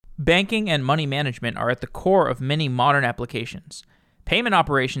Banking and money management are at the core of many modern applications. Payment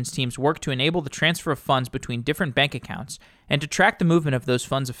operations teams work to enable the transfer of funds between different bank accounts and to track the movement of those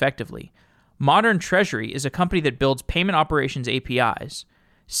funds effectively. Modern Treasury is a company that builds payment operations APIs.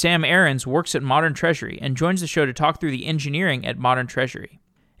 Sam Aarons works at Modern Treasury and joins the show to talk through the engineering at Modern Treasury.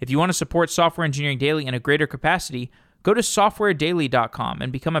 If you want to support Software Engineering Daily in a greater capacity, go to softwaredaily.com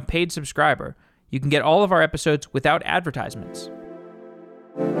and become a paid subscriber. You can get all of our episodes without advertisements.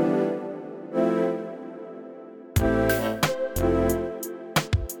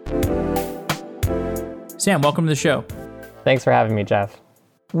 Sam, welcome to the show. Thanks for having me, Jeff.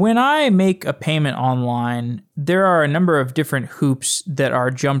 When I make a payment online, there are a number of different hoops that are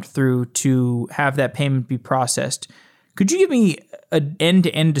jumped through to have that payment be processed. Could you give me an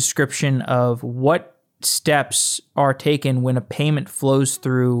end-to-end description of what steps are taken when a payment flows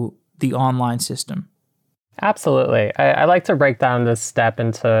through the online system? Absolutely. I like to break down this step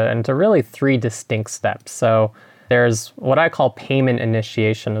into really three distinct steps. So there's what I call payment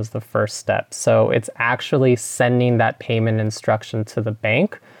initiation as the first step. So it's actually sending that payment instruction to the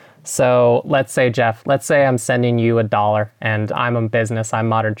bank. So let's say, Jeff, I'm sending you $1 and I'm a business, I'm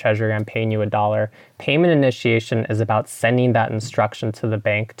Modern Treasury, I'm paying you $1. Payment initiation is about sending that instruction to the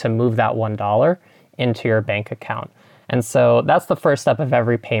bank to move that $1 into your bank account. And so that's the first step of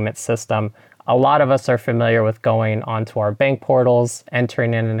every payment system. A lot of us are familiar with going onto our bank portals,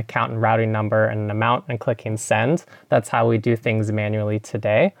 entering in an account and routing number and an amount and clicking send. That's how we do things manually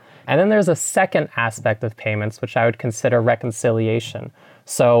today. And then there's a second aspect of payments, which I would consider reconciliation.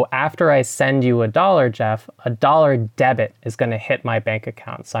 So after I send you $1, Jeff, $1 debit is going to hit my bank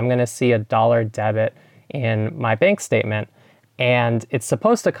account. So I'm going to see $1 debit in my bank statement. And it's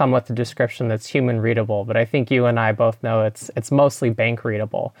supposed to come with a description that's human readable, but I think you and I both know it's mostly bank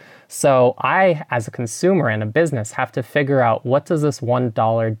readable. So I, as a consumer and a business, have to figure out what does this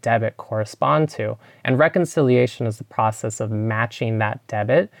 $1 debit correspond to? And reconciliation is the process of matching that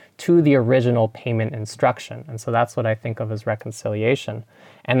debit to the original payment instruction. And so that's what I think of as reconciliation.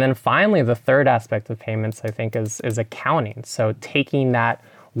 And then finally, the third aspect of payments, I think, is accounting. So taking that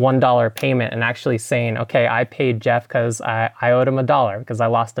 $1 payment and actually saying, okay, I paid Jeff because I owed him $1 because I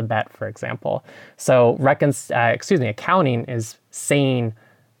lost a bet, for example. So accounting is saying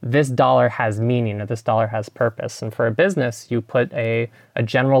this dollar has meaning or this dollar has purpose. And for a business, you put a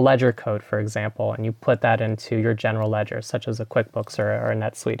general ledger code, for example, and you put that into your general ledger, such as a QuickBooks or a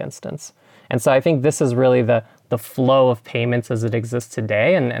NetSuite instance. And so I think this is really the flow of payments as it exists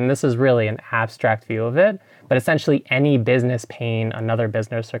today. And this is really an abstract view of it. But essentially, any business paying another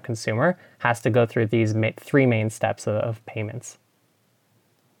business or consumer has to go through these three main steps of payments.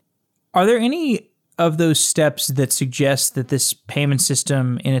 Are there any of those steps that suggest that this payment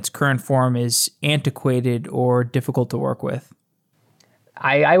system in its current form is antiquated or difficult to work with?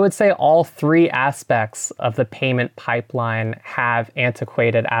 I would say all three aspects of the payment pipeline have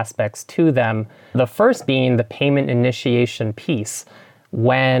antiquated aspects to them. The first being the payment initiation piece.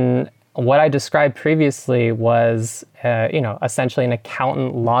 When what I described previously was, essentially an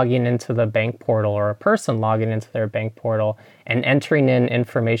accountant logging into the bank portal or a person logging into their bank portal and entering in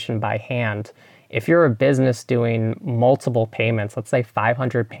information by hand. If you're a business doing multiple payments, let's say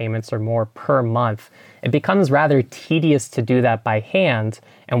 500 payments or more per month, it becomes rather tedious to do that by hand.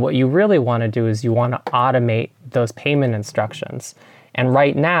 And what you really want to do is you want to automate those payment instructions. And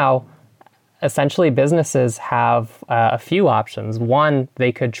right now, essentially, businesses have a few options. One,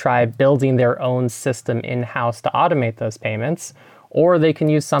 they could try building their own system in-house to automate those payments, or they can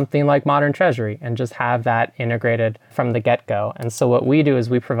use something like Modern Treasury and just have that integrated from the get-go. And so what we do is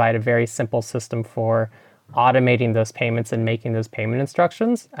we provide a very simple system for automating those payments and making those payment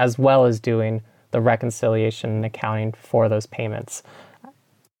instructions, as well as doing the reconciliation and accounting for those payments.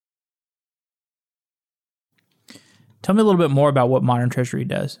 Tell me a little bit more about what Modern Treasury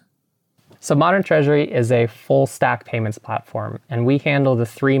does. So Modern Treasury is a full stack payments platform, and we handle the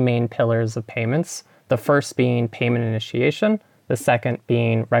three main pillars of payments, the first being payment initiation, the second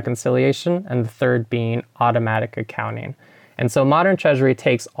being reconciliation, and the third being automatic accounting. And so Modern Treasury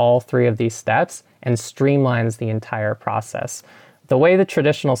takes all three of these steps and streamlines the entire process. The way the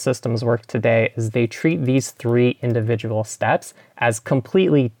traditional systems work today is they treat these three individual steps as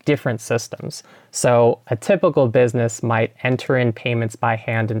completely different systems. So a typical business might enter in payments by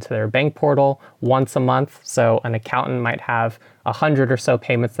hand into their bank portal once a month. So an accountant might have 100 or so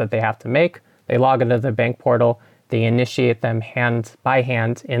payments that they have to make. They log into the bank portal, they initiate them hand by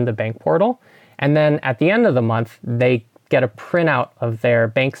hand in the bank portal. And then at the end of the month, they get a printout of their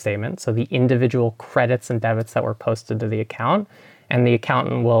bank statement, so the individual credits and debits that were posted to the account. And the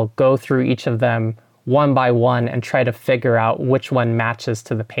accountant will go through each of them one by one and try to figure out which one matches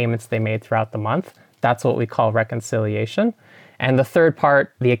to the payments they made throughout the month. That's what we call reconciliation. And the third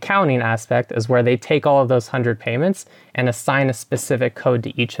part, the accounting aspect, is where they take all of those 100 payments and assign a specific code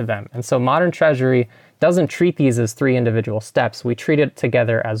to each of them. And so Modern Treasury doesn't treat these as 3 individual steps. We treat it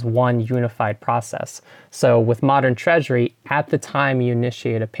together as one unified process. So with Modern Treasury, at the time you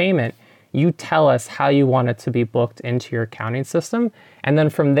initiate a payment, you tell us how you want it to be booked into your accounting system. And then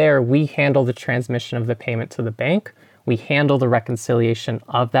from there, we handle the transmission of the payment to the bank. We handle the reconciliation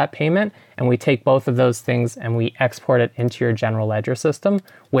of that payment, and we take both of those things and we export it into your general ledger system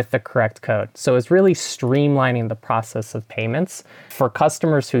with the correct code. So it's really streamlining the process of payments. For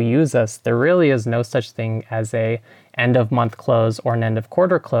customers who use us, there really is no such thing as a end of month close or an end of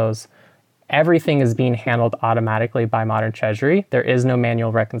quarter close. Everything is being handled automatically by Modern Treasury. There is no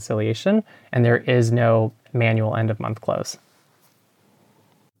manual reconciliation, and there is no manual end of month close.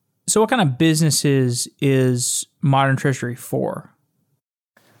 So what kind of businesses is Modern Treasury for?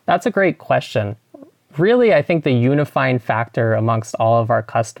 That's a great question. Really, I think the unifying factor amongst all of our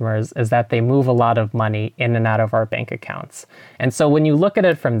customers is that they move a lot of money in and out of our bank accounts. And so when you look at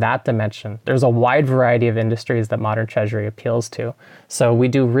it from that dimension, there's a wide variety of industries that Modern Treasury appeals to. So we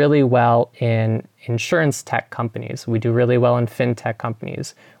do really well in insurance tech companies. We do really well in fintech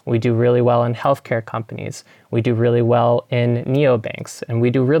companies. We do really well in healthcare companies. We do really well in neobanks. And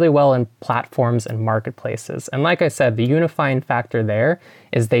we do really well in platforms and marketplaces. And like I said, the unifying factor there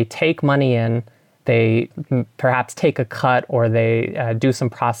is they take money in, they perhaps take a cut, or they do some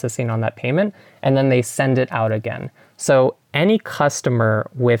processing on that payment, and then they send it out again. So any customer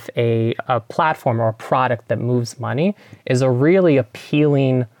with a platform or a product that moves money is a really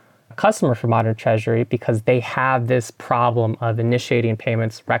appealing customer for Modern Treasury because they have this problem of initiating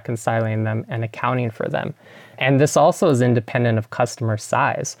payments, reconciling them, and accounting for them. And this also is independent of customer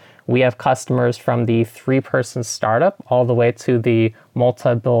size. We have customers from the 3-person startup all the way to the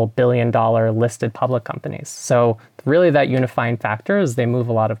multi-billion-dollar listed public companies. So really that unifying factor is they move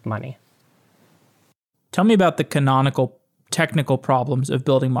a lot of money. Tell me about the canonical technical problems of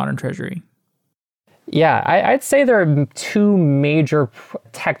building Modern Treasury. Yeah, I'd say there are 2 major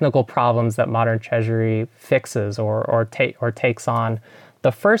technical problems that Modern Treasury fixes or takes on.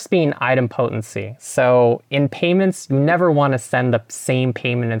 The first being idempotency. So in payments, you never want to send the same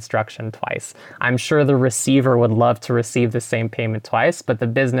payment instruction twice. I'm sure the receiver would love to receive the same payment twice, but the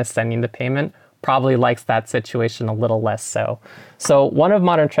business sending the payment probably likes that situation a little less so. So one of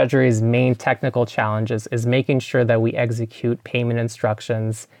Modern Treasury's main technical challenges is making sure that we execute payment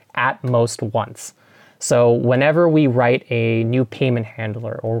instructions at most once. So whenever we write a new payment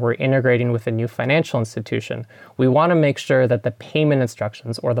handler or we're integrating with a new financial institution, we want to make sure that the payment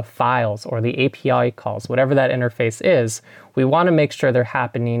instructions or the files or the API calls, whatever that interface is, we want to make sure they're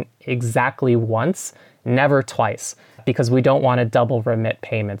happening exactly once, never twice, because we don't want to double remit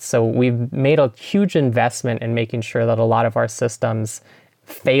payments. So we've made a huge investment in making sure that a lot of our systems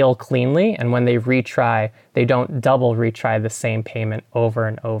fail cleanly, and when they retry, they don't double retry the same payment over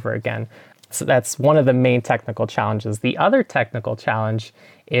and over again. So that's one of the main technical challenges. The other technical challenge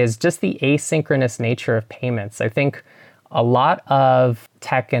is just the asynchronous nature of payments. I think a lot of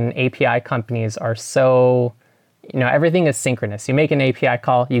tech and API companies are so, everything is synchronous. You make an API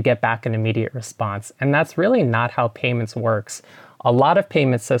call, you get back an immediate response. And that's really not how payments works. A lot of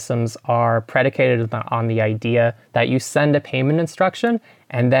payment systems are predicated on the idea that you send a payment instruction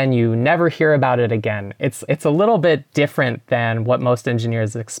and then you never hear about it again. It's a little bit different than what most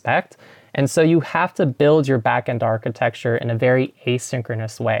engineers expect. And so you have to build your backend architecture in a very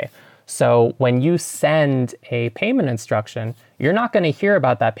asynchronous way. So when you send a payment instruction, you're not going to hear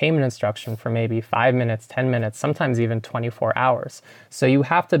about that payment instruction for maybe 5 minutes, 10 minutes, sometimes even 24 hours. So you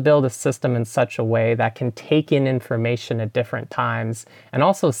have to build a system in such a way that can take in information at different times and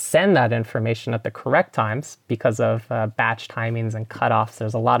also send that information at the correct times because of batch timings and cutoffs.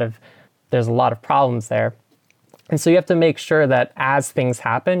 There's a lot of problems there. And so you have to make sure that as things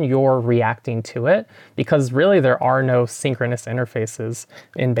happen, you're reacting to it because really there are no synchronous interfaces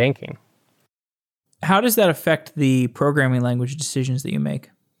in banking. How does that affect the programming language decisions that you make?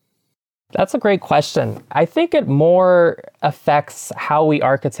 That's a great question. I think it more affects how we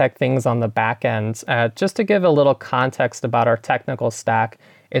architect things on the back end. Just to give a little context about our technical stack,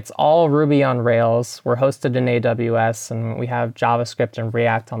 it's all Ruby on Rails. We're hosted in AWS, and we have JavaScript and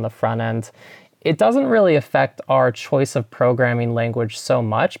React on the front end. It doesn't really affect our choice of programming language so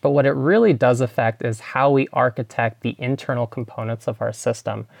much, but what it really does affect is how we architect the internal components of our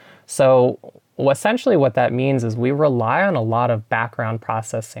system. So essentially what that means is we rely on a lot of background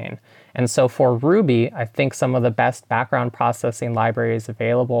processing. And so for Ruby, I think some of the best background processing libraries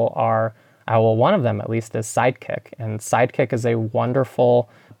available are Well, one of them at least is Sidekick. And Sidekick is a wonderful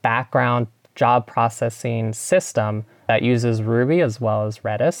background job processing system that uses Ruby as well as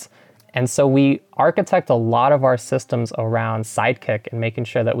Redis. And so we architect a lot of our systems around Sidekick and making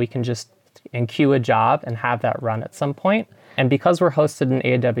sure that we can just enqueue a job and have that run at some point. And because we're hosted in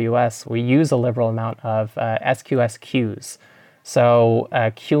AWS, we use a liberal amount of SQS queues. So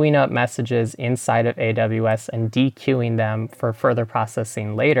queuing up messages inside of AWS and dequeuing them for further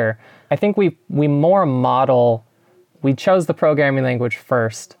processing later. I think we chose the programming language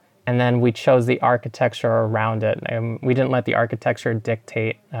first, and then we chose the architecture around it. And we didn't let the architecture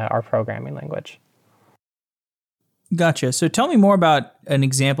dictate our programming language. Gotcha. So tell me more about an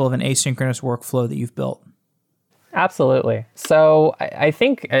example of an asynchronous workflow that you've built. Absolutely. So I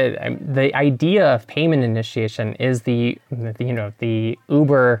think the idea of payment initiation is the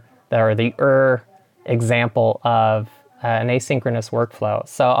Uber or the example of an asynchronous workflow.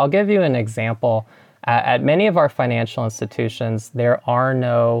 So I'll give you an example. At many of our financial institutions, there are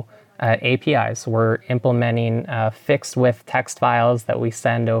no APIs. We're implementing fixed width text files that we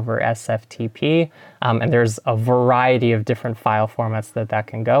send over SFTP, and there's a variety of different file formats that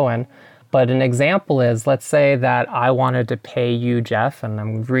can go in. But an example is, let's say that I wanted to pay you, Jeff, and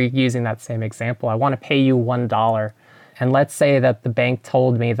I'm reusing that same example. I want to pay you $1. And let's say that the bank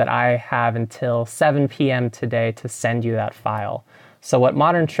told me that I have until 7 p.m. today to send you that file. So what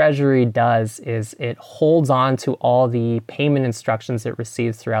Modern Treasury does is it holds on to all the payment instructions it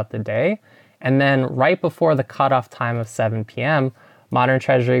receives throughout the day. And then right before the cutoff time of 7 p.m., Modern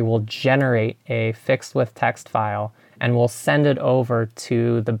Treasury will generate a fixed width text file and will send it over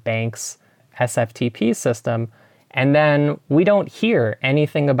to the bank's SFTP system. And then we don't hear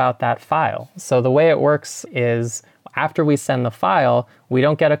anything about that file. So the way it works is after we send the file, we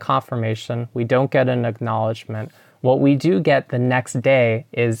don't get a confirmation. We don't get an acknowledgement. What we do get the next day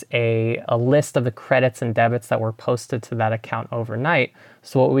is a list of the credits and debits that were posted to that account overnight.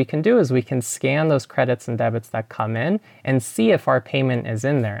 So what we can do is we can scan those credits and debits that come in and see if our payment is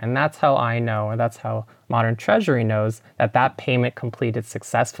in there. And that's how I know, or that's how Modern Treasury knows that that payment completed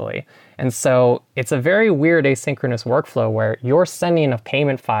successfully. And so it's a very weird asynchronous workflow where you're sending a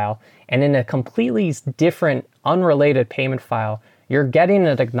payment file, and in a completely different, unrelated payment file, you're getting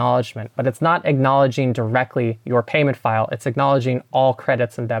an acknowledgement, but it's not acknowledging directly your payment file. It's acknowledging all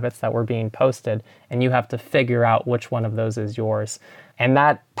credits and debits that were being posted, and you have to figure out which one of those is yours. And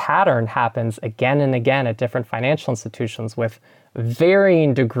that pattern happens again and again at different financial institutions with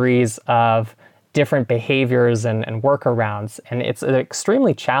varying degrees of different behaviors and workarounds. And it's an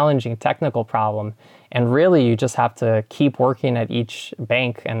extremely challenging technical problem. And really, you just have to keep working at each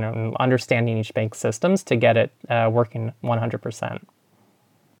bank and understanding each bank's systems to get it working 100%.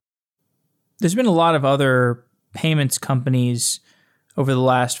 There's been a lot of other payments companies over the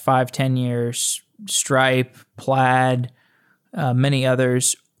last 5-10 years, Stripe, Plaid, many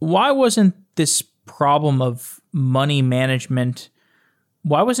others. Why wasn't this problem of money management,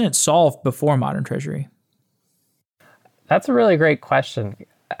 why wasn't it solved before Modern Treasury? That's a really great question.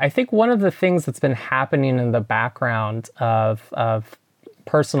 I think one of the things that's been happening in the background of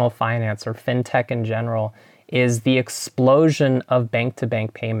personal finance or fintech in general is the explosion of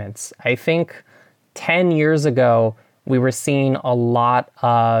bank-to-bank payments. I think 10 years ago, we were seeing a lot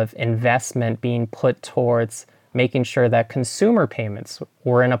of investment being put towards making sure that consumer payments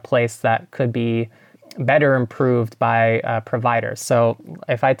were in a place that could be better improved by providers. So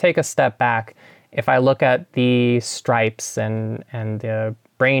if I take a step back, if I look at the Stripes and the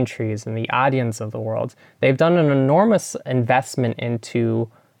Braintrees and the Adyens of the world, they've done an enormous investment into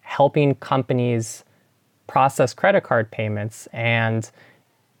helping companies process credit card payments, and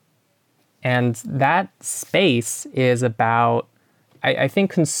that space is about, I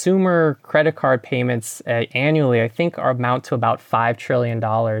think consumer credit card payments annually, I think amount to about $5 trillion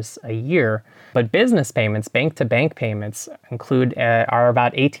a year. But business payments, bank-to-bank payments, are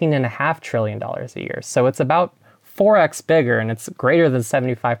about $18.5 trillion a year. So it's about 4x bigger, and it's greater than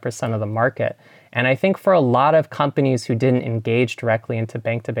 75% of the market. And I think for a lot of companies who didn't engage directly into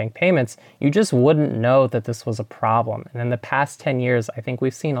bank-to-bank payments, you just wouldn't know that this was a problem. And in the past 10 years, I think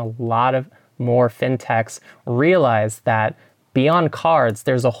we've seen a lot of more fintechs realize that beyond cards,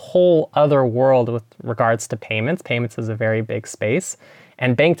 there's a whole other world with regards to payments. Payments is a very big space.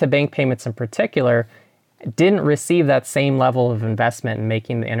 And bank-to-bank payments in particular didn't receive that same level of investment in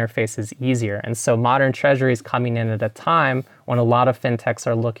making the interfaces easier. And so Modern Treasury is coming in at a time when a lot of fintechs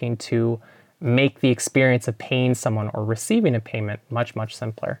are looking to make the experience of paying someone or receiving a payment much, much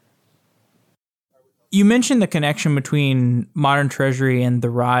simpler. You mentioned the connection between Modern Treasury and the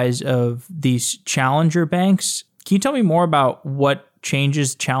rise of these challenger banks. Can you tell me more about what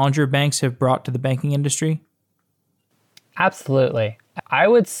changes challenger banks have brought to the banking industry? Absolutely. I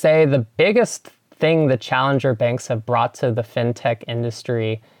would say the biggest thing the challenger banks have brought to the fintech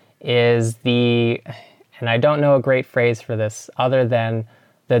industry is and I don't know a great phrase for this other than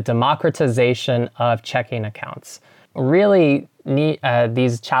the democratization of checking accounts. Really,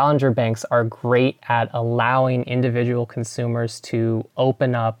 these challenger banks are great at allowing individual consumers to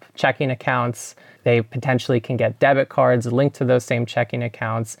open up checking accounts. They potentially can get debit cards linked to those same checking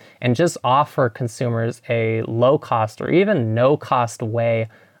accounts and just offer consumers a low cost or even no cost way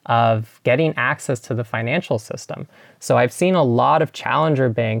of getting access to the financial system. So I've seen a lot of challenger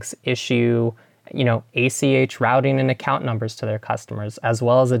banks issue ACH routing and account numbers to their customers, as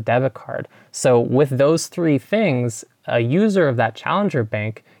well as a debit card. So with those three things, a user of that challenger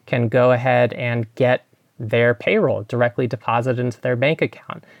bank can go ahead and get their payroll directly deposited into their bank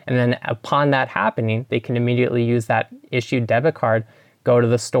account. And then upon that happening, they can immediately use that issued debit card, go to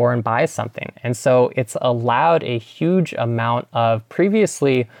the store and buy something. And so it's allowed a huge amount of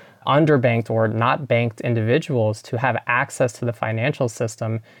previously underbanked or not banked individuals to have access to the financial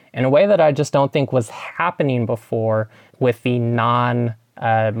system in a way that I just don't think was happening before with the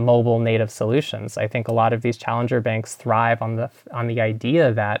non-mobile native solutions. I think a lot of these challenger banks thrive on the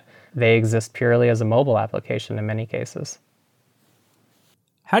idea that they exist purely as a mobile application in many cases.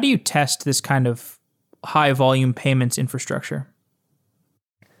 How do you test this kind of high volume payments infrastructure?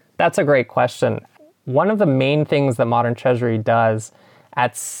 That's a great question. One of the main things that Modern Treasury does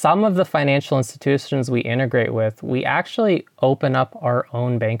at some of the financial institutions we integrate with, we actually open up our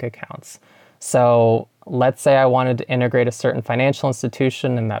own bank accounts. So let's say I wanted to integrate a certain financial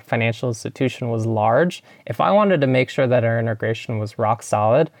institution and that financial institution was large. If I wanted to make sure that our integration was rock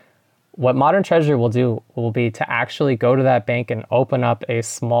solid, what Modern Treasury will do will be to actually go to that bank and open up a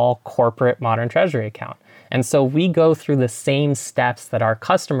small corporate Modern Treasury account. And so we go through the same steps that our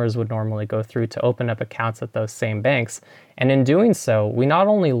customers would normally go through to open up accounts at those same banks. And in doing so, we not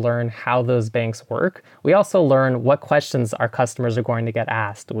only learn how those banks work, we also learn what questions our customers are going to get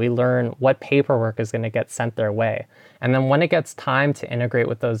asked. We learn what paperwork is going to get sent their way. And then when it gets time to integrate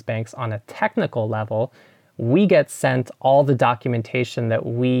with those banks on a technical level, we get sent all the documentation that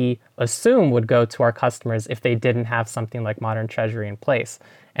we assume would go to our customers if they didn't have something like Modern Treasury in place.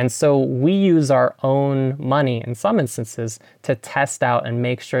 And so we use our own money in some instances to test out and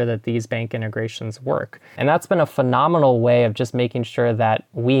make sure that these bank integrations work. And that's been a phenomenal way of just making sure that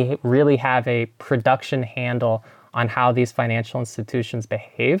we really have a production handle on how these financial institutions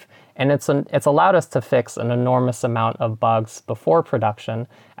behave. And it's allowed us to fix an enormous amount of bugs before production,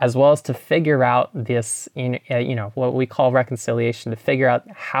 as well as to figure out this, what we call reconciliation, to figure out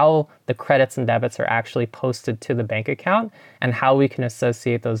how the credits and debits are actually posted to the bank account and how we can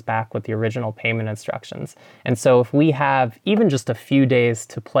associate those back with the original payment instructions. And so if we have even just a few days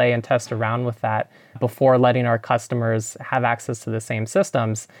to play and test around with that before letting our customers have access to the same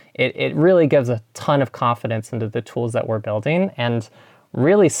systems, it really gives a ton of confidence into the tools that we're building. And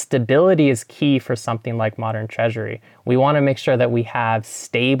really, stability is key for something like Modern Treasury. We want to make sure that we have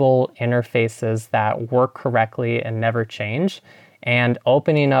stable interfaces that work correctly and never change. And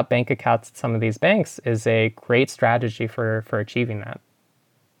opening up bank accounts at some of these banks is a great strategy for achieving that.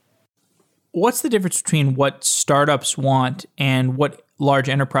 What's the difference between what startups want and what large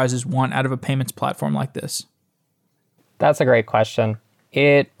enterprises want out of a payments platform like this? That's a great question.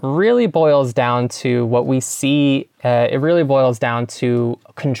 It really boils down to what we see. It really boils down to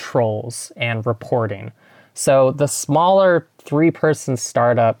controls and reporting. So the smaller 3-person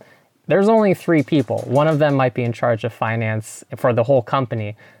startup, there's only 3 people. One of them might be in charge of finance for the whole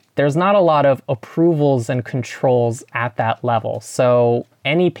company. There's not a lot of approvals and controls at that level. So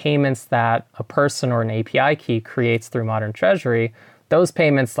any payments that a person or an API key creates through Modern Treasury, those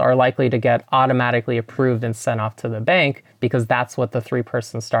payments are likely to get automatically approved and sent off to the bank because that's what the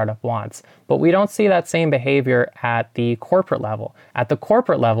 3-person startup wants. But we don't see that same behavior at the corporate level. At the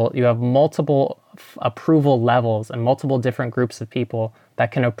corporate level, you have multiple approval levels and multiple different groups of people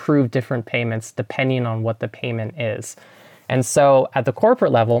that can approve different payments depending on what the payment is. And so at the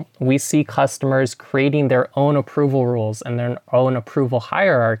corporate level, we see customers creating their own approval rules and their own approval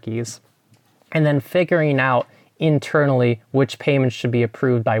hierarchies, and then figuring out internally which payments should be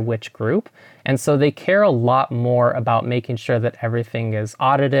approved by which group. And so they care a lot more about making sure that everything is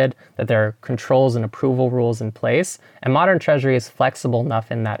audited, that there are controls and approval rules in place. And Modern Treasury is flexible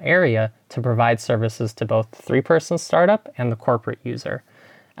enough in that area to provide services to both the 3-person startup and the corporate user.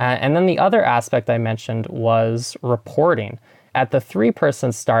 And then the other aspect I mentioned was reporting. At the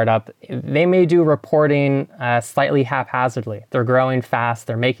three-person startup, they may do reporting slightly haphazardly. They're growing fast.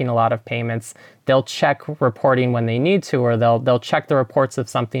 They're making a lot of payments. They'll check reporting when they need to, or they'll check the reports if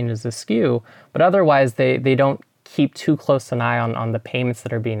something is askew. But otherwise, they don't keep too close an eye on the payments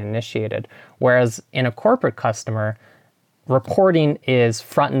that are being initiated. Whereas in a corporate customer, reporting is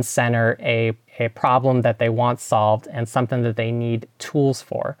front and center, a problem that they want solved and something that they need tools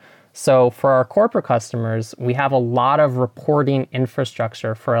for. So for our corporate customers, we have a lot of reporting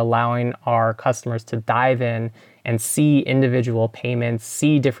infrastructure for allowing our customers to dive in and see individual payments,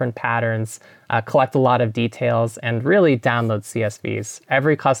 see different patterns, collect a lot of details, and really download CSVs.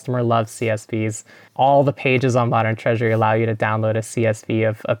 Every customer loves CSVs. All the pages on Modern Treasury allow you to download a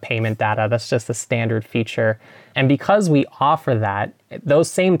CSV of payment data. That's just a standard feature. And because we offer that,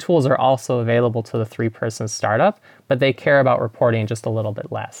 those same tools are also available to the three-person startup, but they care about reporting just a little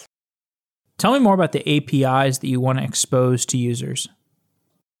bit less. Tell me more about the APIs that you want to expose to users.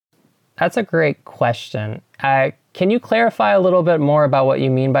 That's a great question. Can you clarify a little bit more about what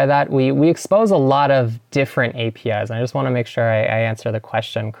you mean by that? We expose a lot of different APIs. And I just want to make sure I answer the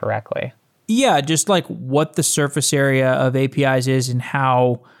question correctly. Yeah, just like what the surface area of APIs is and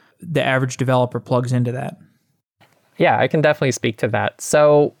how the average developer plugs into that. Yeah, I can definitely speak to that.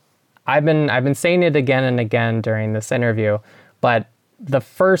 So I've been saying it again and again during this interview, but the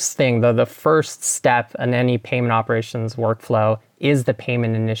first thing, the first step in any payment operations workflow is the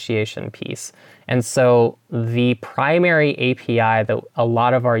payment initiation piece. And so the primary API that a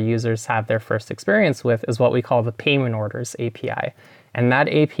lot of our users have their first experience with is what we call the payment orders API. And that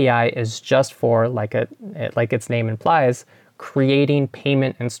API is just for, like its name implies, creating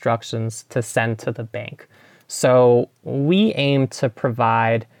payment instructions to send to the bank. So we aim to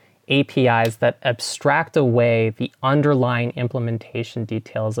provide APIs that abstract away the underlying implementation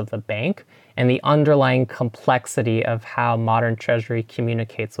details of the bank and the underlying complexity of how Modern Treasury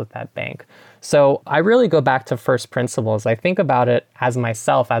communicates with that bank. So I really go back to first principles. I think about it as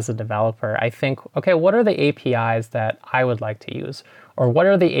myself as a developer. I think, okay, what are the APIs that I would like to use? Or what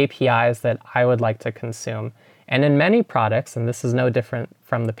are the APIs that I would like to consume? And in many products, and this is no different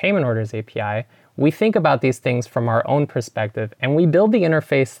from the payment orders API, we think about these things from our own perspective, and we build the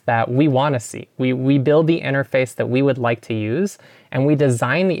interface that we want to see. We build the interface that we would like to use, and we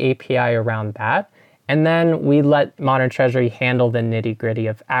design the API around that. And then we let Modern Treasury handle the nitty-gritty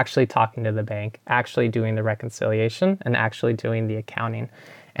of actually talking to the bank, actually doing the reconciliation, and actually doing the accounting.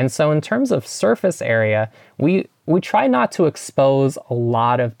 And so in terms of surface area, we try not to expose a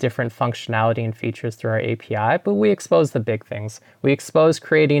lot of different functionality and features through our API, but we expose the big things. We expose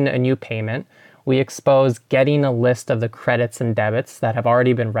creating a new payment. We expose getting a list of the credits and debits that have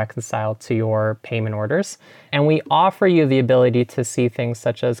already been reconciled to your payment orders. And we offer you the ability to see things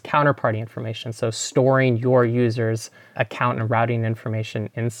such as counterparty information, so storing your user's account and routing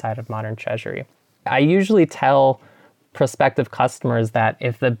information inside of Modern Treasury. I usually tell prospective customers that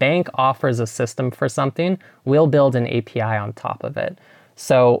if the bank offers a system for something, we'll build an API on top of it.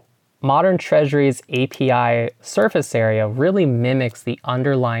 So Modern Treasury's API surface area really mimics the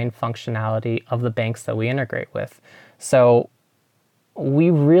underlying functionality of the banks that we integrate with. So we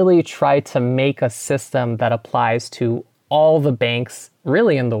really try to make a system that applies to all the banks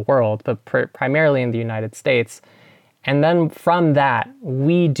really in the world, but primarily in the United States. And then from that,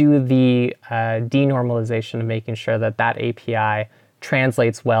 we do the denormalization of making sure that that API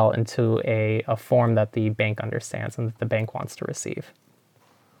translates well into a form that the bank understands and that the bank wants to receive.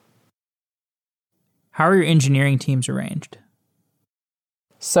 How are your engineering teams arranged?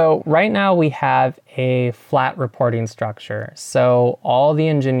 So right now we have a flat reporting structure. So all the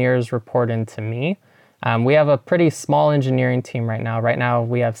engineers report into me. We have a pretty small engineering team right now. Right now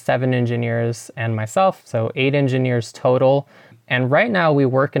we have 7 engineers and myself, so 8 engineers total. And right now we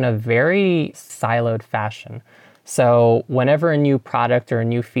work in a very siloed fashion. So whenever a new product or a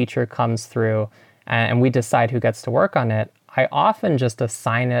new feature comes through and we decide who gets to work on it, I often just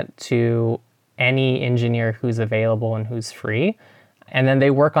assign it to any engineer who's available and who's free. And then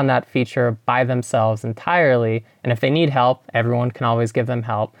they work on that feature by themselves entirely. And if they need help, everyone can always give them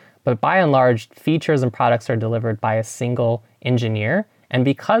help. But by and large, features and products are delivered by a single engineer. And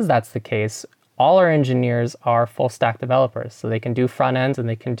because that's the case, all our engineers are full stack developers. So they can do front end and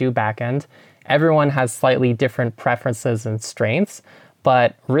they can do back end. Everyone has slightly different preferences and strengths.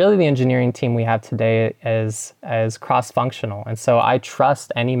 But really the engineering team we have today is cross-functional. And so I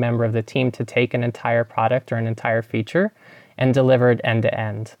trust any member of the team to take an entire product or an entire feature and deliver it end to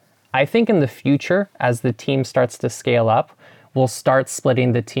end. I think in the future, as the team starts to scale up, we'll start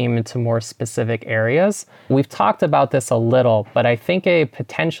splitting the team into more specific areas. We've talked about this a little, but I think a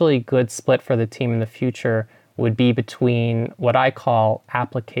potentially good split for the team in the future would be between what I call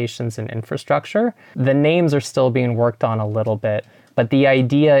applications and infrastructure. The names are still being worked on a little bit, but the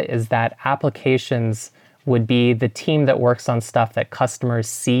idea is that applications would be the team that works on stuff that customers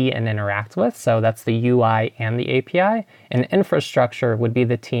see and interact with. So that's the UI and the API. And infrastructure would be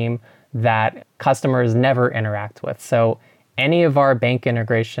the team that customers never interact with. So any of our bank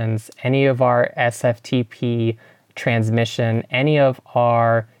integrations, any of our SFTP transmission, any of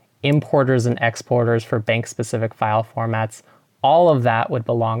our importers and exporters for bank-specific file formats, all of that would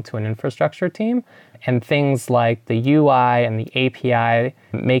belong to an infrastructure team. And things like the UI and the API,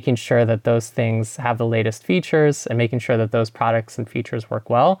 making sure that those things have the latest features and making sure that those products and features work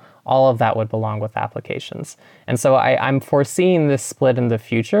well, all of that would belong with applications. And so I'm foreseeing this split in the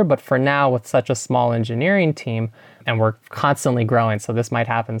future, but for now, with such a small engineering team, and we're constantly growing, so this might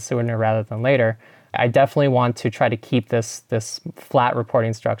happen sooner rather than later, I definitely want to try to keep this flat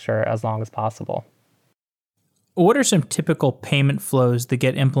reporting structure as long as possible. What are some typical payment flows that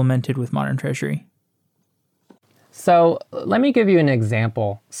get implemented with Modern Treasury? So let me give you an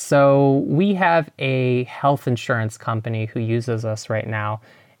example. So we have a health insurance company who uses us right now,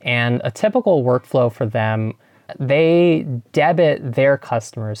 and a typical workflow for them, they debit their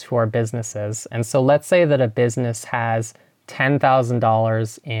customers who are businesses. And so let's say that a business has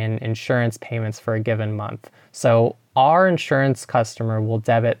 $10,000 in insurance payments for a given month. So our insurance customer will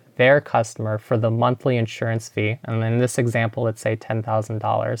debit their customer for the monthly insurance fee. And in this example, let's say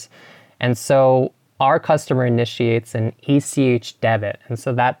 $10,000. And so our customer initiates an ACH debit. And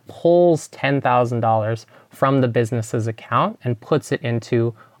so that pulls $10,000 from the business's account and puts it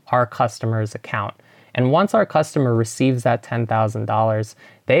into our customer's account. And once our customer receives that $10,000,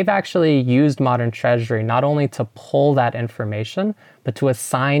 they've actually used Modern Treasury not only to pull that information, but to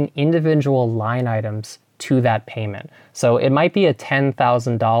assign individual line items to that payment. So it might be a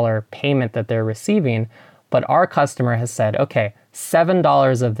 $10,000 payment that they're receiving, but our customer has said, okay,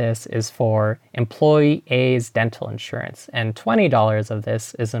 $7 of this is for employee A's dental insurance, and $20 of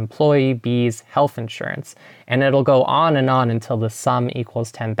this is employee B's health insurance. And it'll go on until the sum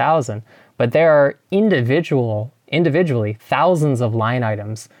equals 10,000. But there are individually thousands of line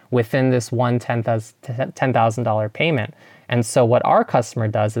items within this one $10,000 payment. And so what our customer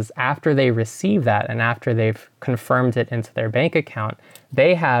does is after they receive that and after they've confirmed it into their bank account,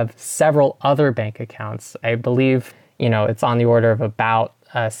 they have several other bank accounts. I believe, it's on the order of about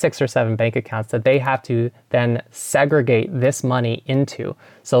 6 or 7 bank accounts that they have to then segregate this money into.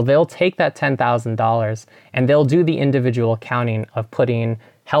 So they'll take that $10,000 and they'll do the individual accounting of putting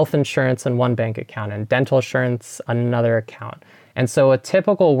health insurance in one bank account and dental insurance on another account. And so a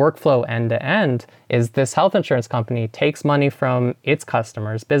typical workflow end to end is this health insurance company takes money from its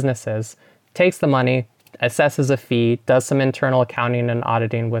customers, businesses, takes the money, assesses a fee, does some internal accounting and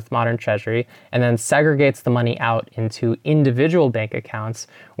auditing with Modern Treasury, and then segregates the money out into individual bank accounts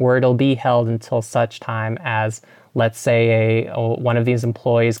where it'll be held until such time as, let's say, one of these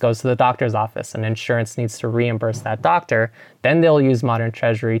employees goes to the doctor's office and insurance needs to reimburse that doctor. Then they'll use Modern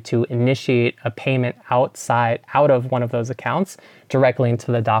Treasury to initiate a payment out of one of those accounts directly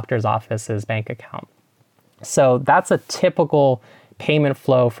into the doctor's office's bank account. So that's a typical payment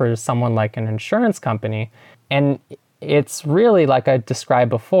flow for someone like an insurance company. And it's really, like I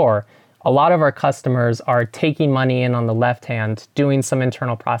described before, a lot of our customers are taking money in on the left hand, doing some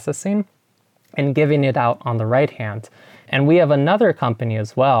internal processing, and giving it out on the right hand. And we have another company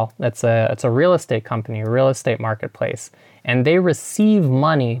as well. It's a real estate company, a real estate marketplace. And they receive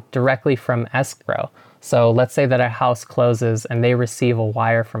money directly from escrow. So let's say that a house closes and they receive a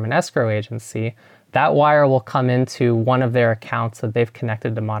wire from an escrow agency. That wire will come into one of their accounts that they've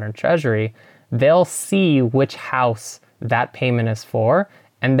connected to Modern Treasury. They'll see which house that payment is for,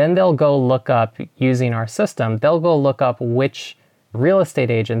 and then they'll go look up, using our system, they'll go look up which real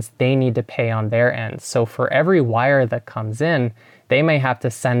estate agents they need to pay on their end. So for every wire that comes in, they may have to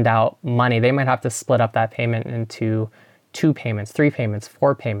send out money. They might have to split up that payment into 2 payments, 3 payments,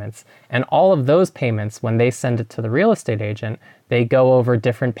 4 payments. And all of those payments, when they send it to the real estate agent, they go over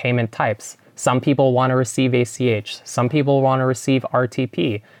different payment types. Some people want to receive ACH, some people want to receive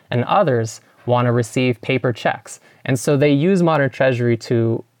RTP, and others want to receive paper checks. And so they use Modern Treasury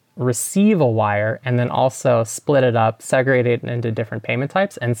to receive a wire and then also split it up, segregate it into different payment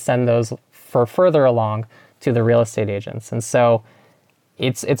types, and send those for further along to the real estate agents. And so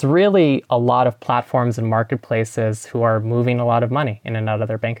it's really a lot of platforms and marketplaces who are moving a lot of money in and out of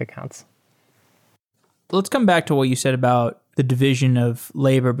their bank accounts. Let's come back to what you said about the division of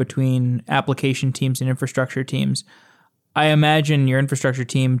labor between application teams and infrastructure teams. I imagine your infrastructure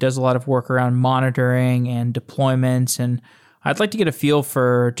team does a lot of work around monitoring and deployments and I'd like to get a feel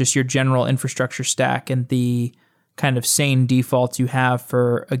for just your general infrastructure stack and the kind of sane defaults you have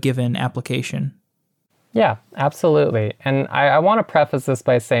for a given application. Yeah, absolutely. And I want to preface this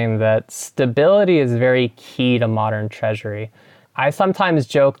by saying that stability is very key to modern treasury. I sometimes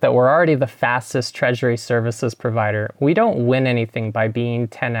joke that we're already the fastest treasury services provider. We don't win anything by being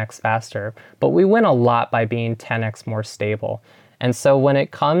 10x faster, but we win a lot by being 10x more stable. And so when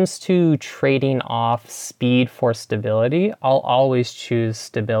it comes to trading off speed for stability, I'll always choose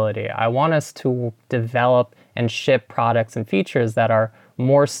stability. I want us to develop and ship products and features that are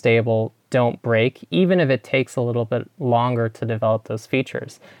more stable, don't break, even if it takes a little bit longer to develop those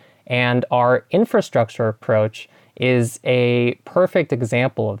features. And our infrastructure approach is a perfect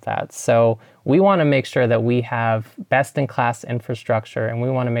example of that. So we want to make sure that we have best-in-class infrastructure, and we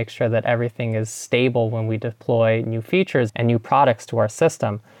want to make sure that everything is stable when we deploy new features and new products to our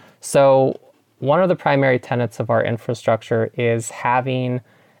system. So one of the primary tenets of our infrastructure is having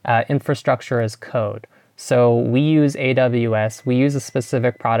infrastructure as code. So we use AWS. We use a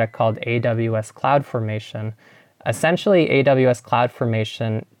specific product called AWS CloudFormation. Essentially, AWS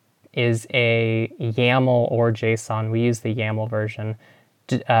CloudFormation is a YAML or JSON. We use the YAML version.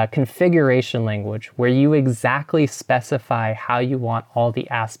 Configuration language where you exactly specify how you want all the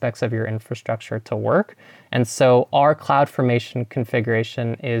aspects of your infrastructure to work. And so our CloudFormation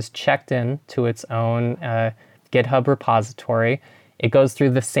configuration is checked in to its own GitHub repository. It goes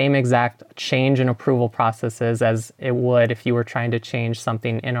through the same exact change and approval processes as it would if you were trying to change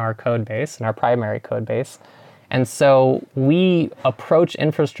something in our code base, in our primary code base. And so we approach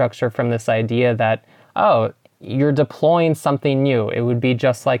infrastructure from this idea that, oh, you're deploying something new. It would be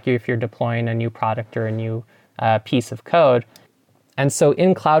just like if you're deploying a new product or a new piece of code. And so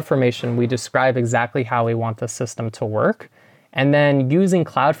in CloudFormation, we describe exactly how we want the system to work. And then using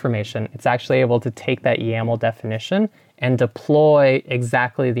CloudFormation, it's actually able to take that YAML definition and deploy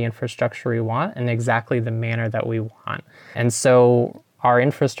exactly the infrastructure we want in exactly the manner that we want. And so our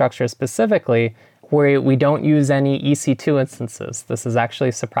infrastructure specifically, we don't use any EC2 instances. This is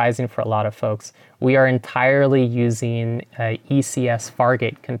actually surprising for a lot of folks. We are entirely using ECS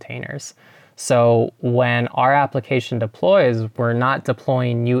Fargate containers. So when our application deploys, we're not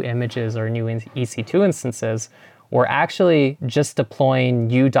deploying new images or new EC2 instances. We're actually just deploying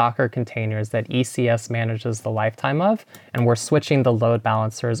new Docker containers that ECS manages the lifetime of, and we're switching the load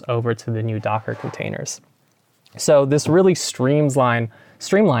balancers over to the new Docker containers. So this really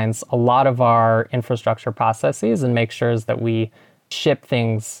streamlines a lot of our infrastructure processes and makes sure that we ship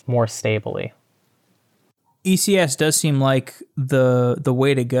things more stably. ECS does seem like the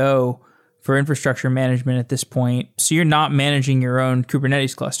way to go for infrastructure management at this point. So you're not managing your own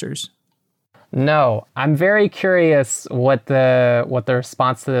Kubernetes clusters. No, I'm very curious what the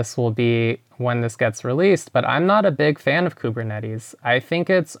response to this will be when this gets released, but I'm not a big fan of Kubernetes. I think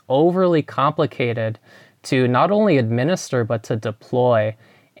it's overly complicated to not only administer, but to deploy.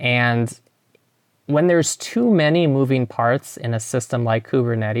 And when there's too many moving parts in a system like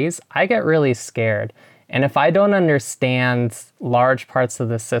Kubernetes, I get really scared. And if I don't understand large parts of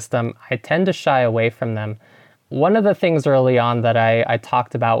the system, I tend to shy away from them. One of the things early on that I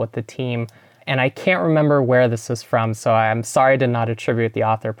talked about with the team, and I can't remember where this is from, so I'm sorry to not attribute the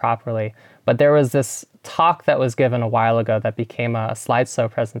author properly, but there was this talk that was given a while ago that became a slideshow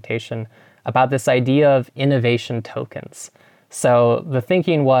presentation about this idea of innovation tokens. So the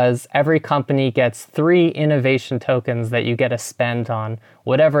thinking was every company gets 3 innovation tokens that you get to spend on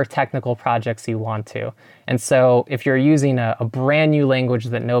whatever technical projects you want to. And so if you're using a brand new language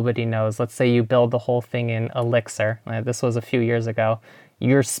that nobody knows, let's say you build the whole thing in Elixir, this was a few years ago,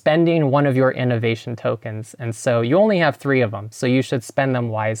 you're spending one of your innovation tokens. And so you only have 3 of them, so you should spend them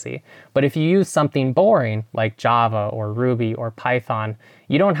wisely. But if you use something boring like Java or Ruby or Python,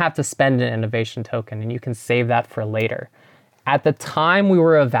 you don't have to spend an innovation token and you can save that for later. At the time we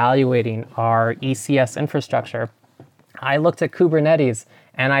were evaluating our ECS infrastructure, I looked at Kubernetes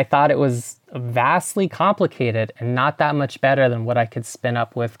and I thought it was vastly complicated and not that much better than what I could spin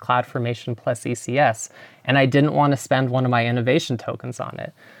up with CloudFormation plus ECS. And I didn't want to spend one of my innovation tokens on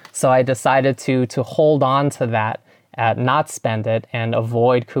it. So I decided to hold on to that, not spend it, and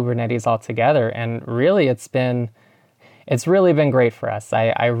avoid Kubernetes altogether. And really, it's really been great for us.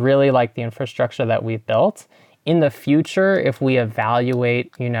 I really like the infrastructure that we've built. In the future, if we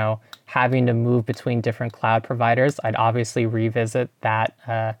evaluate, having to move between different cloud providers, I'd obviously revisit that.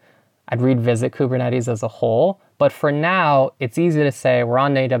 I'd revisit Kubernetes as a whole. But for now, it's easy to say we're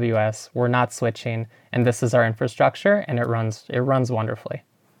on AWS, we're not switching, and this is our infrastructure, and it runs wonderfully.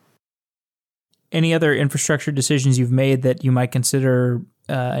 Any other infrastructure decisions you've made that you might consider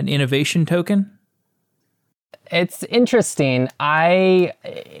an innovation token? It's interesting.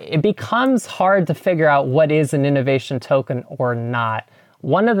 It becomes hard to figure out what is an innovation token or not.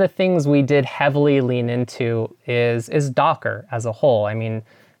 One of the things we did heavily lean into is Docker as a whole. I mean,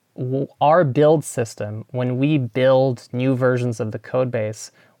 our build system, when we build new versions of the code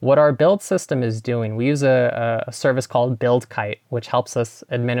base, what our build system is doing, we use a service called BuildKite, which helps us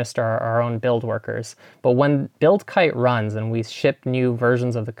administer our own build workers. But when BuildKite runs and we ship new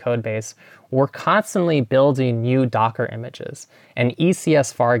versions of the code base, we're constantly building new Docker images. And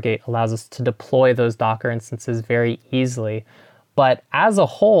ECS Fargate allows us to deploy those Docker instances very easily. But as a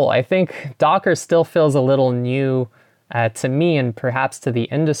whole, I think Docker still feels a little new to me and perhaps to the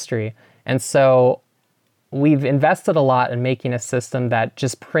industry. And so we've invested a lot in making a system that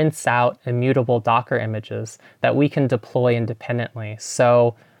just prints out immutable Docker images that we can deploy independently.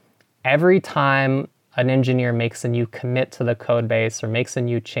 So every time an engineer makes a new commit to the code base or makes a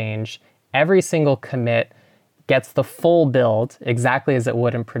new change, every single commit gets the full build exactly as it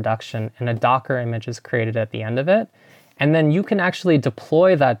would in production, and a Docker image is created at the end of it. And then you can actually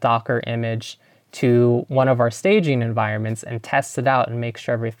deploy that Docker image to one of our staging environments and test it out and make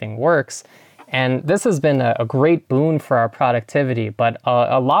sure everything works. And this has been a great boon for our productivity, but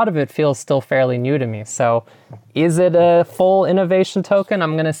a lot of it feels still fairly new to me. So is it a full innovation token?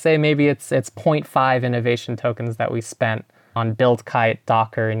 I'm going to say maybe it's 0.5 innovation tokens that we spent on BuildKite,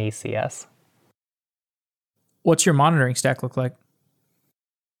 Docker, and ECS. What's your monitoring stack look like?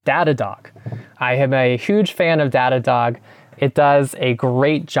 Datadog. I am a huge fan of Datadog. It does a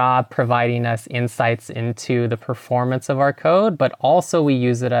great job providing us insights into the performance of our code, but also we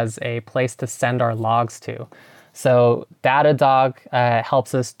use it as a place to send our logs to. So Datadog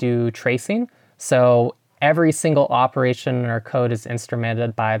helps us do tracing. So every single operation in our code is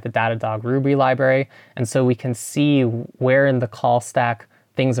instrumented by the Datadog Ruby library. And so we can see where in the call stack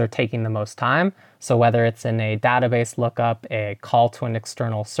things are taking the most time. So whether it's in a database lookup, a call to an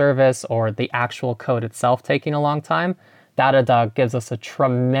external service, or the actual code itself taking a long time, Datadog gives us a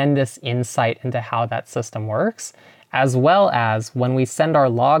tremendous insight into how that system works, as well as when we send our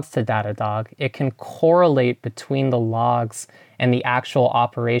logs to Datadog, it can correlate between the logs and the actual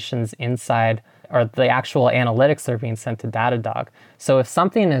operations inside, or the actual analytics that are being sent to Datadog. So if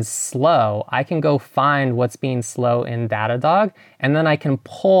something is slow, I can go find what's being slow in Datadog, and then I can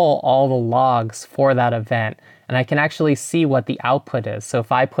pull all the logs for that event, and I can actually see what the output is. So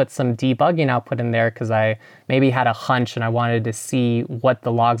if I put some debugging output in there because I maybe had a hunch and I wanted to see what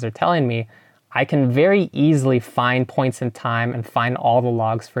the logs are telling me, I can very easily find points in time and find all the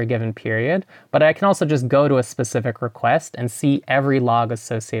logs for a given period. But I can also just go to a specific request and see every log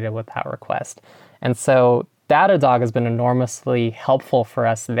associated with that request. And so Datadog has been enormously helpful for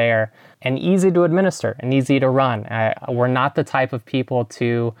us there, and easy to administer and easy to run. We're not the type of people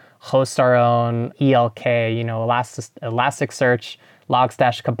to host our own ELK, Elasticsearch,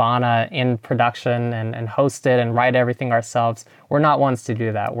 Logstash, Kibana in production and host it and write everything ourselves. We're not ones to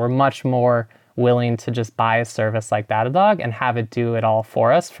do that. We're much more willing to just buy a service like Datadog and have it do it all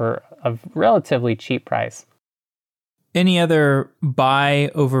for us for a relatively cheap price. Any other buy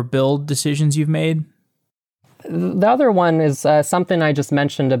over build decisions you've made? The other one is something I just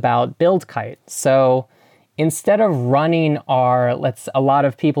mentioned about BuildKite. So instead of running a lot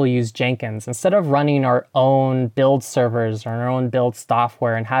of people use Jenkins. Instead of running our own build servers or our own build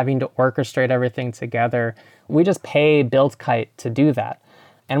software and having to orchestrate everything together, we just pay BuildKite to do that.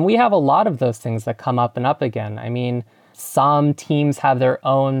 And we have a lot of those things that come up and up again. I mean, some teams have their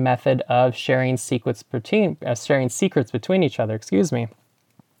own method of sharing secrets between each other,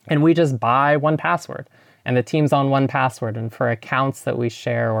 and we just buy 1Password. And the team's on 1Password. And for accounts that we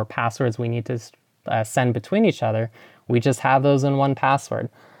share or passwords we need to send between each other, we just have those in 1Password.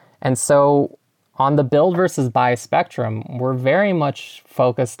 And so on the build versus buy spectrum, we're very much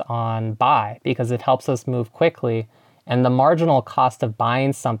focused on buy because it helps us move quickly. And the marginal cost of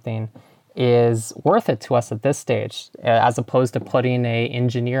buying something is worth it to us at this stage, as opposed to putting an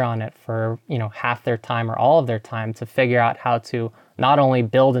engineer on it for half their time or all of their time to figure out how to not only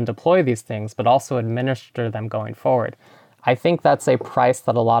build and deploy these things, but also administer them going forward. I think that's a price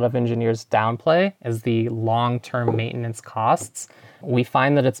that a lot of engineers downplay, is the long-term maintenance costs. We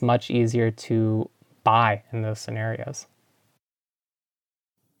find that it's much easier to buy in those scenarios.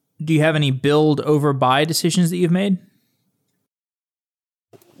 Do you have any build over buy decisions that you've made?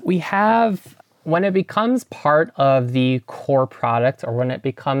 We have, when it becomes part of the core product or when it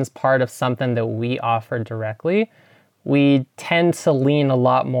becomes part of something that we offer directly, we tend to lean a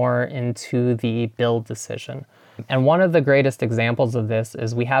lot more into the build decision. And one of the greatest examples of this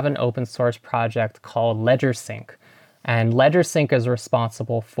is we have an open source project called LedgerSync. And LedgerSync is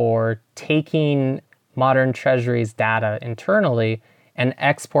responsible for taking Modern Treasury's data internally and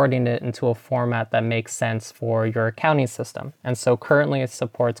exporting it into a format that makes sense for your accounting system. And so currently it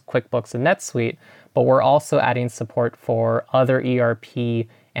supports QuickBooks and NetSuite, but we're also adding support for other ERP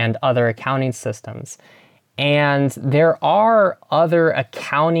and other accounting systems. And there are other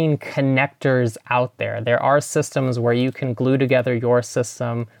accounting connectors out there. There are systems where you can glue together your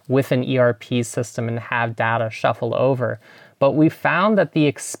system with an ERP system and have data shuffle over. But we found that the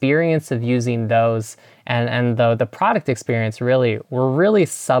experience of using those and the product experience really were really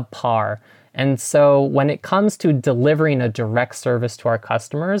subpar. And so when it comes to delivering a direct service to our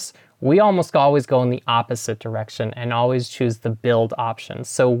customers, we almost always go in the opposite direction and always choose the build option.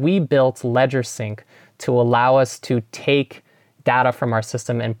 So we built LedgerSync to allow us to take data from our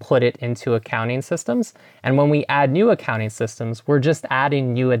system and put it into accounting systems. And when we add new accounting systems, we're just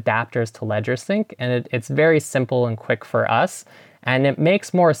adding new adapters to LedgerSync, and it's very simple and quick for us. And it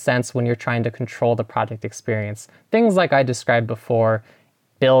makes more sense when you're trying to control the product experience. Things like I described before,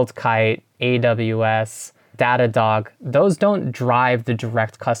 BuildKite, AWS, Datadog, those don't drive the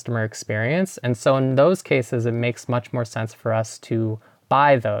direct customer experience. And so in those cases, it makes much more sense for us to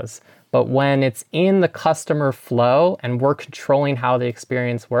buy those. But when it's in the customer flow and we're controlling how the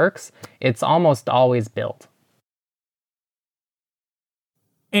experience works, it's almost always built.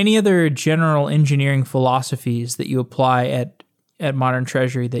 Any other general engineering philosophies that you apply at Modern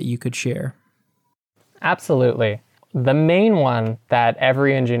Treasury that you could share? Absolutely. The main one that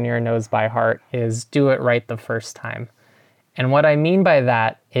every engineer knows by heart is do it right the first time. And what I mean by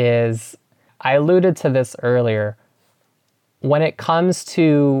that is, I alluded to this earlier, when it comes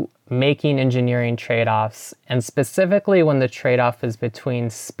to making engineering trade-offs, and specifically when the trade-off is between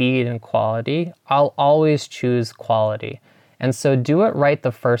speed and quality, I'll always choose quality. And so do it right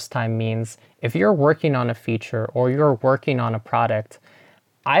the first time means if you're working on a feature or you're working on a product,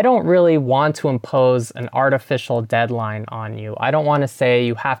 I don't really want to impose an artificial deadline on you. I don't want to say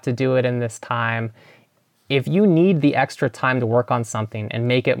you have to do it in this time. If you need the extra time to work on something and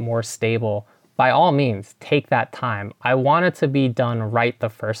make it more stable, by all means, take that time. I want it to be done right the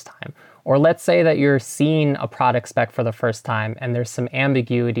first time. Or let's say that you're seeing a product spec for the first time and there's some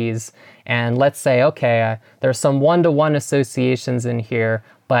ambiguities, and let's say, okay, there's some one-to-one associations in here,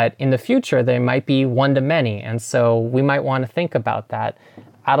 but in the future, they might be one-to-many, and so we might want to think about that.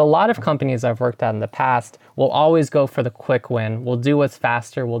 At a lot of companies I've worked at in the past, we'll always go for the quick win. We'll do what's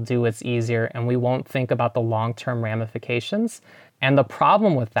faster, we'll do what's easier, and we won't think about the long-term ramifications. And the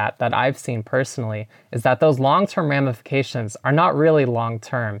problem with that I've seen personally is that those long-term ramifications are not really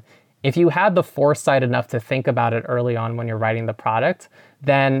long-term. If you had the foresight enough to think about it early on when you're writing the product,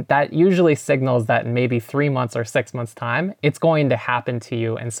 then that usually signals that in maybe 3 months or 6 months' time, it's going to happen to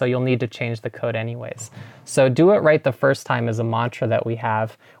you, and so you'll need to change the code anyways. So do it right the first time is a mantra that we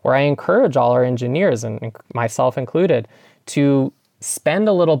have, where I encourage all our engineers, and myself included, to spend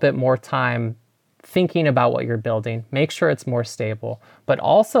a little bit more time thinking about what you're building, make sure it's more stable, but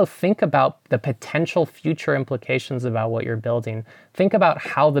also think about the potential future implications about what you're building. Think about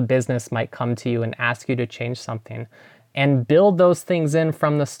how the business might come to you and ask you to change something, and build those things in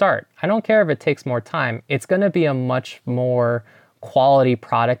from the start. I don't care if it takes more time. It's going to be a much more quality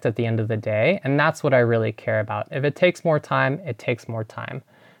product at the end of the day, and that's what I really care about. If it takes more time, it takes more time.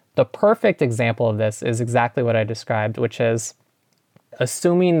 The perfect example of this is exactly what I described, which is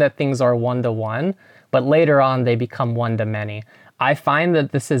assuming that things are one-to-one, but later on they become one-to-many. I find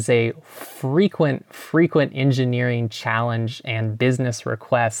that this is a frequent engineering challenge and business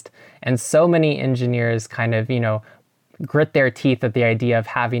request, and so many engineers kind of, grit their teeth at the idea of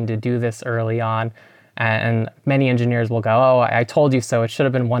having to do this early on, and many engineers will go, oh, I told you so, it should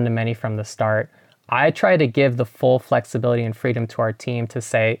have been one-to-many from the start. I try to give the full flexibility and freedom to our team to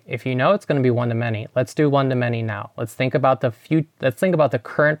say, if you know it's going to be one-to-many, let's do one-to-many now. Let's think about the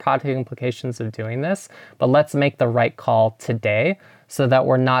current product implications of doing this, but let's make the right call today so that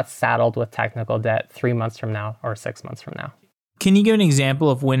we're not saddled with technical debt 3 months from now or 6 months from now. Can you give an example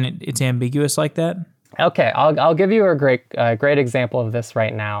of when it's ambiguous like that? Okay, I'll give you a great example of this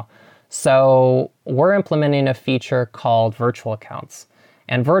right now. So we're implementing a feature called virtual accounts.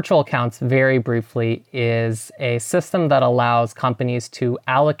 And virtual accounts, very briefly, is a system that allows companies to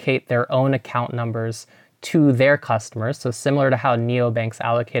allocate their own account numbers to their customers. So similar to how neobanks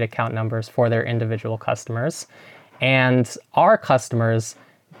allocate account numbers for their individual customers. And our customers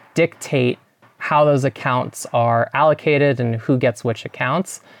dictate how those accounts are allocated and who gets which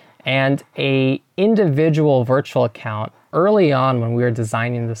accounts. And a individual virtual account, early on when we were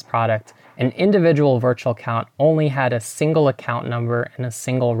designing this product, an individual virtual account only had a single account number and a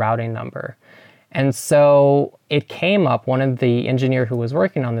single routing number. And so it came up, one of the engineer who was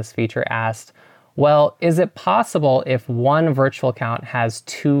working on this feature asked, Well, is it possible if one virtual account has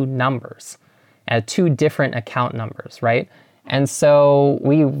two numbers, two different account numbers, right? And so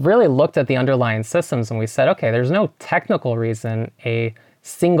we really looked at the underlying systems and we said, okay, there's no technical reason a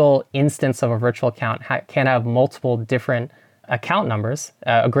single instance of a virtual account can have multiple different account numbers.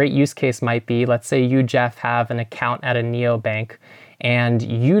 A great use case might be, let's say you, Jeff, have an account at a neobank and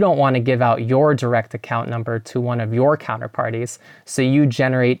you don't want to give out your direct account number to one of your counterparties. So you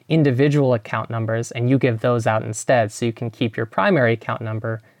generate individual account numbers and you give those out instead so you can keep your primary account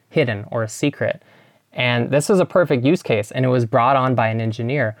number hidden or a secret. And this was a perfect use case and it was brought on by an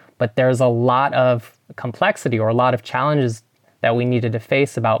engineer, but there's a lot of complexity or a lot of challenges that we needed to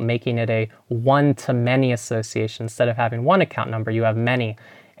face about making it a one-to-many association. Instead of having one account number, you have many.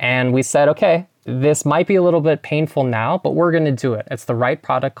 And we said, okay, this might be a little bit painful now, but we're going to do it. It's the right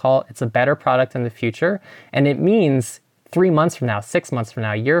product call. It's a better product in the future. And it means 3 months from now, 6 months from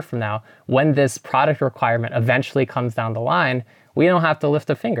now, a year from now, when this product requirement eventually comes down the line, we don't have to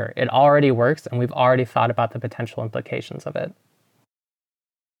lift a finger. It already works, and we've already thought about the potential implications of it.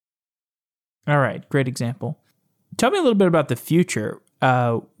 All right, great example. Tell me a little bit about the future.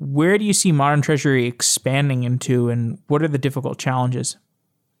 Where do you see Modern Treasury expanding into, and what are the difficult challenges?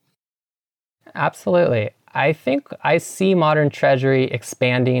 Absolutely. I think I see Modern Treasury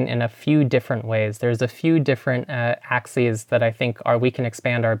expanding in a few different ways. There's a few different axes that I think we can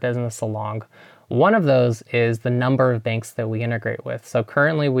expand our business along. One of those is the number of banks that we integrate with. So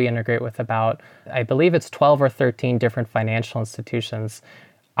currently we integrate with about, I believe it's 12 or 13 different financial institutions.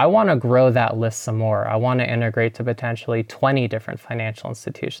 I want to grow that list some more. I want to integrate to potentially 20 different financial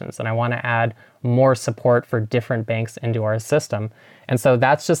institutions, and I want to add more support for different banks into our system. And so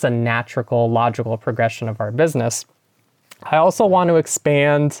that's just a natural, logical progression of our business. I also want to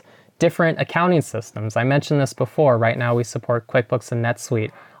expand different accounting systems. I mentioned this before. Right now we support QuickBooks and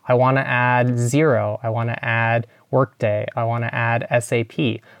NetSuite. I want to add Xero. I want to add Workday. I want to add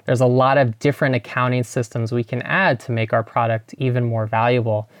SAP. There's a lot of different accounting systems we can add to make our product even more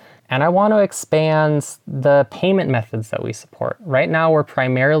valuable. And I want to expand the payment methods that we support. Right now, we're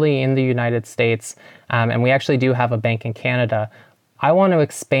primarily in the United States, and we actually do have a bank in Canada. I want to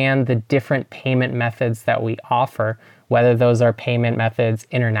expand the different payment methods that we offer, whether those are payment methods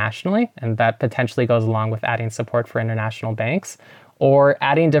internationally, and that potentially goes along with adding support for international banks, or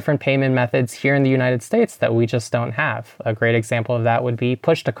adding different payment methods here in the United States that we just don't have. A great example of that would be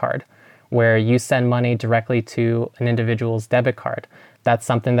push-to-card, where you send money directly to an individual's debit card. That's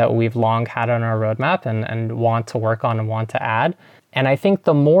something that we've long had on our roadmap and want to work on and want to add. And I think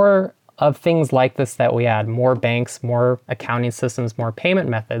the more of things like this that we add, more banks, more accounting systems, more payment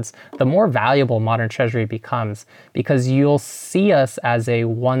methods, the more valuable Modern Treasury becomes, because you'll see us as a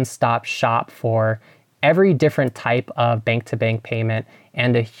one-stop shop for every different type of bank-to-bank payment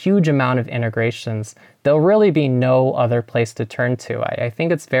and a huge amount of integrations. There'll really be no other place to turn to. I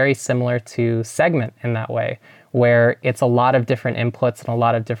think it's very similar to Segment in that way, where it's a lot of different inputs and a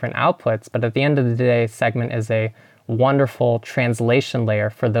lot of different outputs, but at the end of the day, Segment is a wonderful translation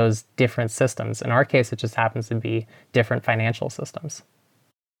layer for those different systems. In our case, it just happens to be different financial systems.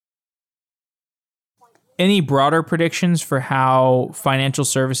 Any broader predictions for how financial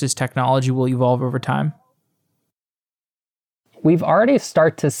services technology will evolve over time? We've already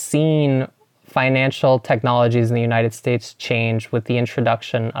started to see financial technologies in the United States change with the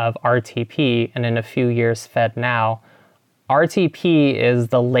introduction of RTP and in a few years FedNow. RTP is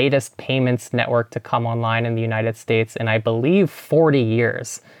the latest payments network to come online in the United States in, I believe, 40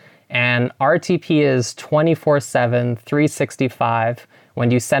 years. And RTP is 24/7, 365. When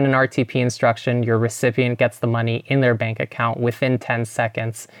you send an RTP instruction, your recipient gets the money in their bank account within 10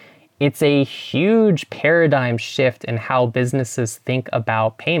 seconds. It's a huge paradigm shift in how businesses think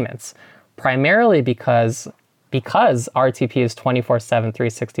about payments, primarily because RTP is 24/7,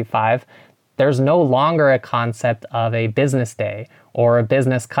 365, there's no longer a concept of a business day or a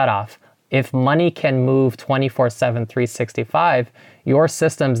business cutoff. If money can move 24/7, 365, your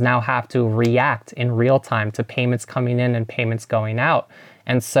systems now have to react in real time to payments coming in and payments going out.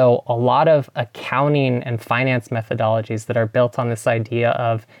 And so a lot of accounting and finance methodologies that are built on this idea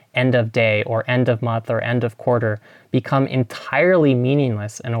of end of day or end of month or end of quarter become entirely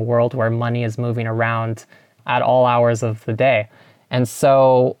meaningless in a world where money is moving around at all hours of the day. And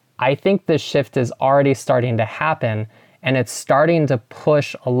so I think this shift is already starting to happen, and it's starting to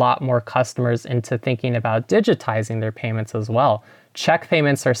push a lot more customers into thinking about digitizing their payments as well. Check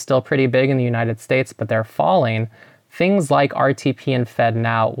payments are still pretty big in the United States, but they're falling. Things like RTP and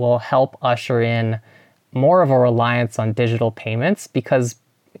FedNow will help usher in more of a reliance on digital payments, because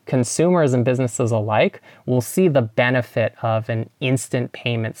consumers and businesses alike will see the benefit of an instant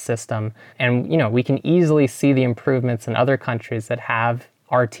payment system. And, we can easily see the improvements in other countries that have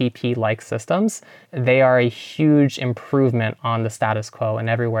RTP-like systems. They are a huge improvement on the status quo and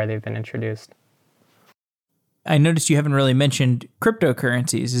everywhere they've been introduced. I noticed you haven't really mentioned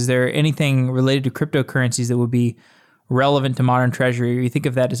cryptocurrencies. Is there anything related to cryptocurrencies that would be relevant to modern treasury, or you think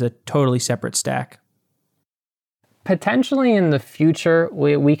of that as a totally separate stack? Potentially in the future,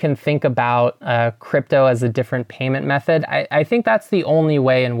 we can think about crypto as a different payment method. I think that's the only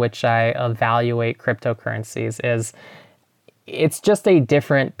way in which I evaluate cryptocurrencies is it's just a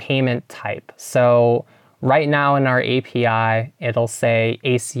different payment type. So right now in our API, it'll say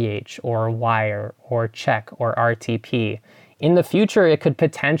ACH or wire or check or RTP. In the future, it could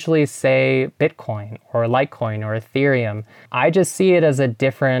potentially say Bitcoin or Litecoin or Ethereum. I just see it as a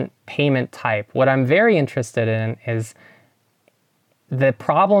different payment type. What I'm very interested in is the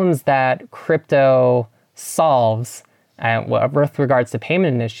problems that crypto solves with regards to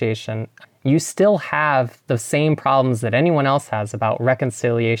payment initiation. You still have the same problems that anyone else has about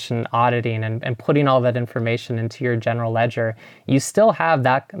reconciliation, auditing, and putting all that information into your general ledger. You still have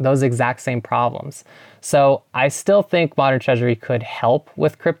those exact same problems. So I still think modern treasury could help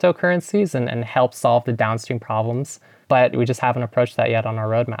with cryptocurrencies and help solve the downstream problems, but we just haven't approached that yet on our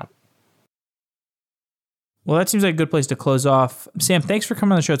roadmap. Well, that seems like a good place to close off. Sam, thanks for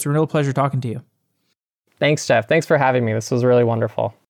coming on the show. It's a real pleasure talking to you. Thanks, Jeff. Thanks for having me. This was really wonderful.